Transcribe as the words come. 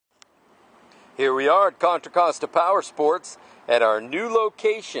Here we are at Contra Costa Powersports at our new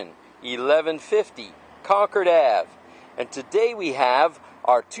location, 1150 Concord Ave. And today we have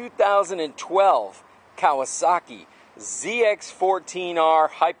our 2012 Kawasaki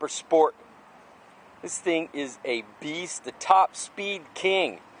ZX14R Hypersport. This thing is a beast, the top speed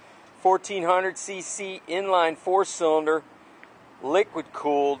king. 1400cc inline 4-cylinder, liquid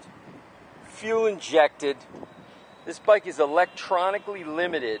cooled, fuel injected. This bike is electronically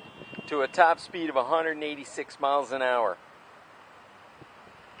limited to a top speed of 186 miles an hour.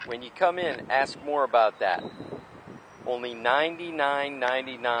 When you come in, ask more about that. Only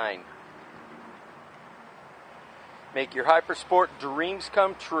 $99.99. Make your Hypersport dreams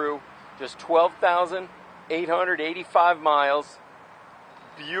come true. Just 12,885 miles.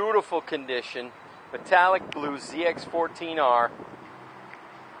 Beautiful condition. Metallic blue ZX14R.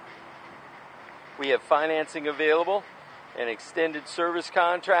 We have financing available and extended service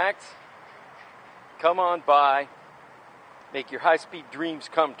contracts. Come on by. Make your high-speed dreams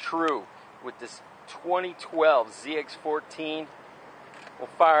come true with this 2012 ZX14. We'll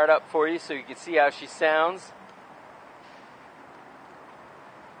fire it up for you so you can see how she sounds.